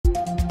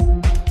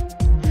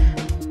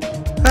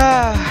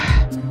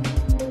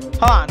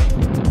Hold on.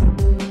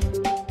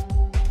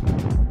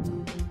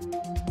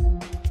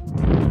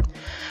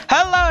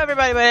 Hello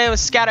everybody, my name is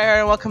Scatter here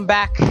and welcome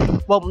back.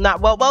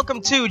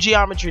 Welcome to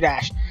Geometry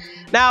Dash.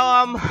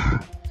 Now,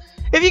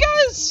 if you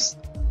guys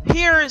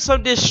hear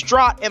some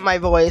distraught in my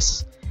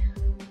voice,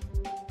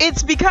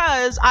 it's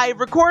because I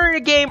recorded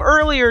a game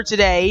earlier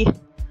today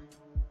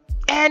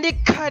and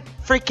it cut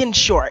freaking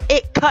short.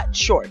 It cut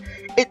short.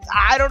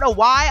 I don't know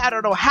why, I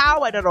don't know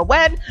how, I don't know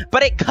when,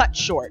 but it cut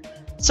short.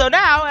 So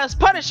now, as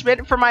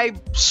punishment for my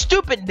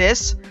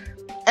stupidness,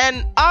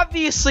 and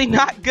obviously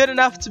not good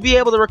enough to be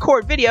able to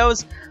record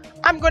videos,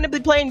 I'm going to be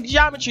playing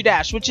Geometry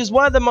Dash, which is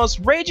one of the most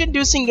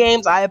rage-inducing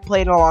games I have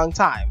played in a long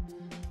time.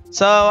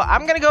 So,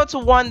 I'm going to go to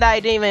one that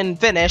I didn't even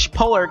finish,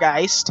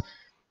 Polargeist.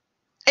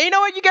 And you know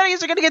what, you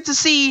guys are going to get to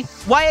see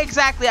why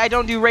exactly I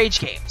don't do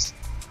rage games.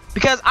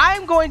 Because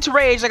I'm going to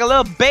rage like a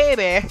little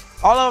baby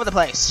all over the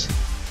place.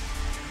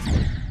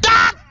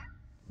 Ah!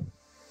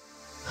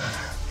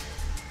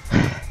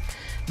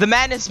 The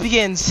madness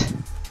begins.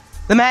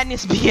 The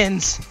madness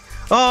begins.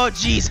 Oh,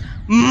 jeez.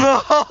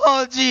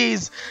 Oh,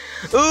 jeez.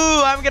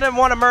 Ooh, I'm gonna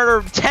want to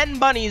murder 10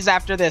 bunnies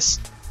after this.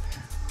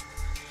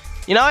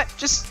 You know what?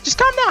 Just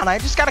calm down. I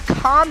just gotta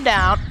calm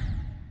down.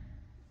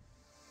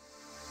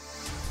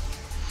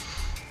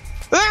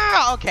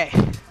 Ah, okay.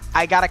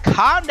 I gotta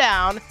calm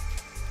down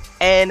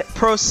and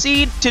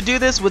proceed to do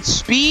this with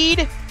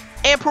speed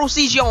and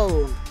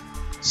precision.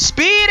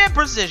 Speed and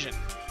precision.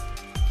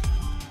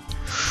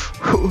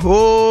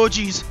 Oh,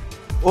 jeez.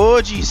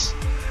 Oh, jeez.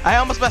 I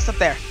almost messed up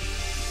there.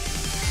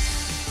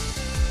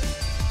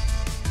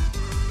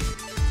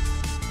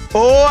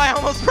 Oh, I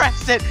almost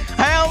pressed it.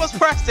 I almost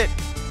pressed it.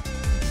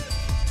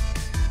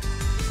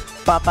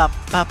 Bum, bum,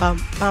 bum,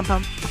 bum, bum,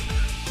 bum.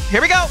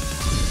 Here we go.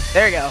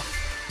 There we go.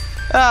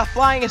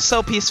 Flying is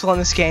so peaceful in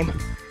this game.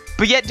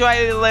 But yet,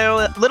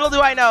 little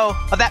do I know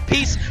of that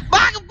piece.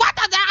 What?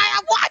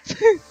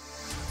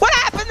 What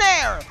happened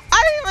there?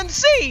 I didn't even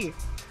see.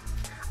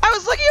 I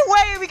was looking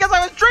away because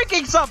I was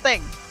drinking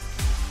something.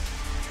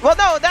 Well,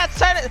 no, that's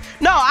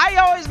no. I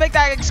always make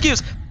that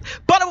excuse.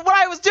 But what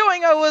I was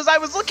doing was I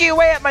was looking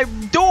away at my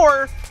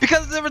door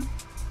because there was.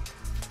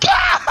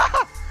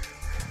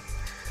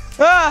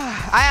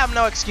 I have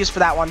no excuse for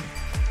that one.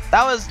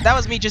 That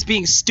was me just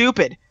being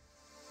stupid.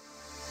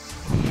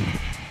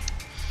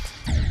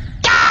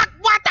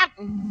 What the?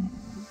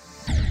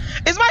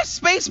 Is my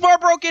spacebar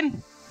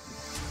broken?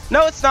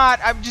 No, it's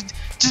not. I'm just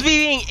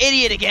being an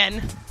idiot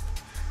again.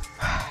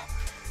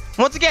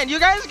 Once again, you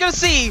guys are gonna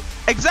see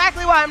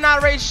exactly why I'm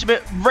not rage.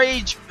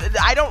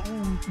 I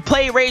don't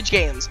play rage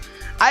games.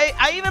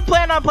 I even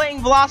planned on playing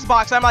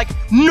Velocibox. I'm like,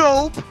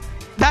 nope,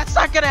 that's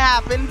not gonna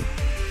happen.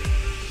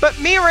 But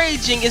me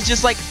raging is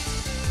just like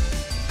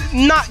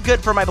not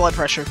good for my blood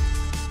pressure.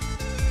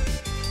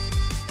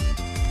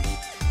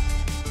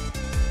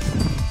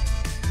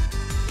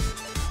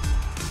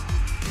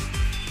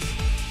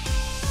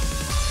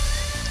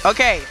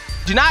 Okay,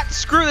 do not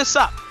screw this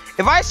up.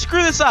 If I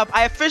screw this up,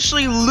 I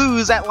officially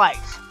lose at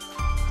life.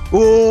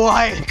 Oh,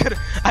 I could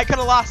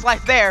have lost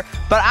life there,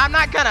 but I'm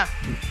not gonna.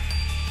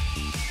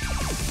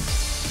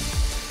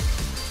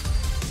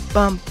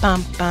 Bum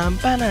bum bum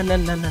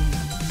ba-na-na-na-na-na.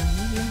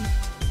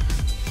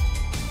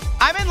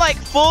 I'm in like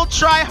full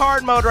try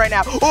hard mode right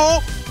now.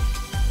 Oh,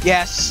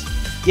 yes,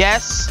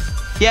 yes,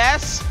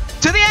 yes.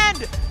 To the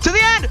end, to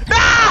the end.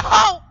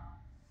 No!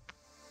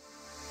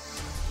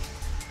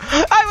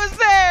 I was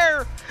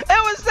there.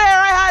 It was there.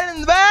 I had it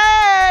in the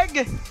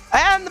bag. I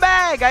had it in the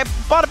bag. I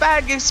bought a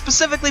bag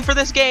specifically for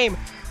this game,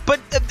 but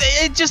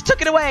it just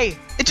took it away.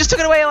 It just took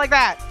it away like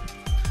that.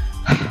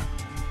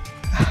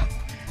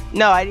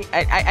 No,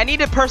 I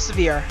need to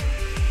persevere,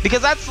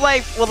 because that's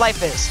life. What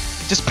life is,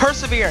 just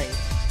persevering.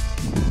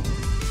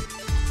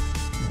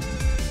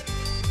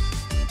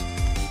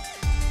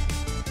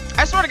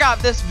 I swear to God,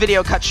 if this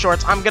video cuts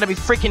short, I'm gonna be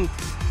freaking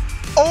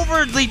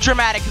overly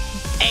dramatic,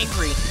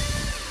 angry.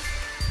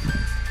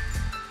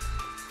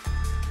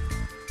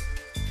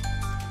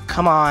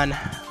 Come on.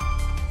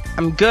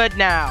 I'm good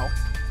now.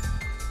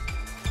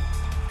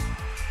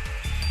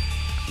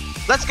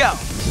 Let's go.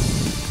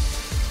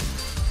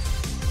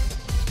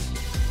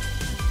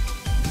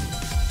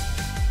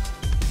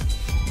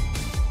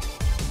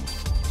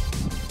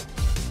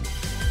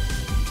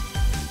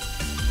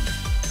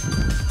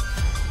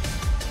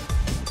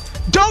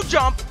 Don't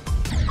jump.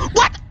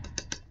 What?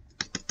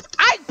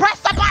 I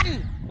pressed the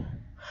button.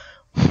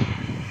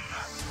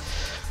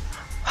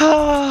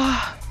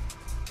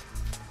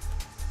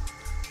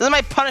 This is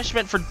my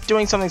punishment for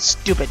doing something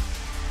stupid.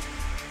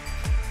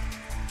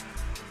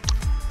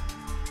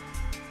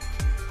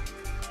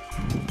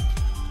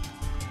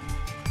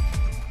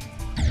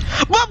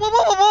 What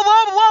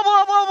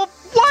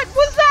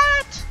was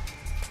that?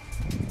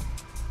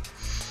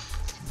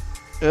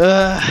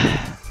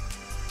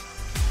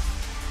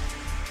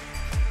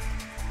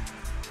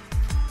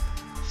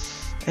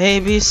 A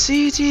B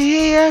C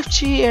D E F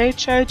G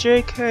H I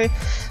J K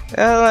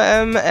L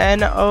M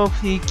N O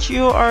P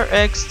Q R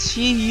X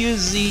T U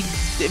Z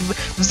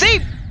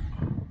Z.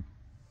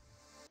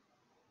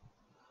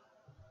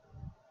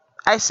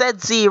 I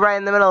said Z right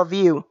in the middle of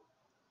you.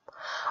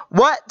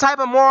 What type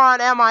of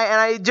moron am I, and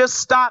I just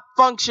stopped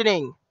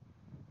functioning?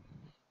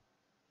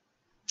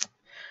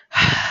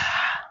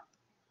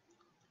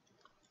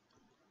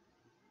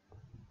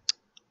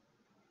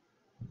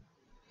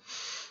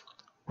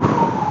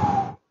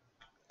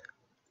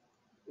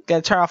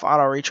 Gonna turn off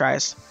auto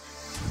retries.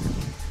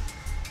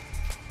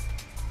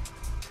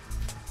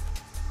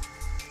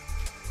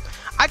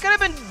 I could have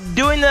been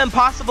doing the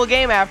impossible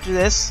game after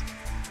this.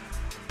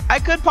 I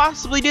could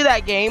possibly do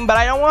that game, but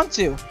I don't want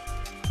to.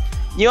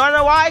 You wanna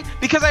know why?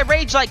 Because I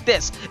rage like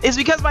this. It's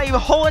because my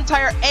whole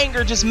entire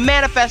anger just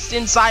manifests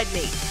inside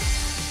me.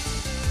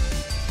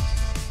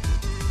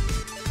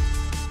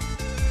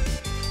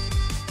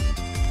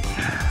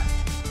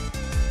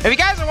 If you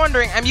guys are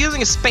wondering, I'm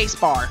using a space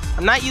bar.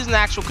 I'm not using the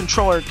actual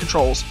controller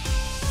controls.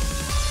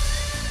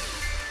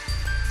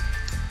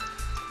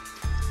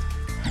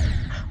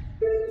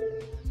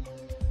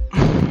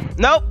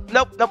 Nope,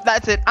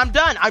 that's it. I'm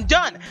done.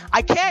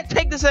 I can't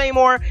take this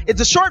anymore.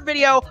 It's a short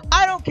video.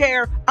 I don't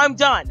care. I'm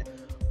done.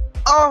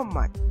 Oh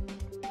my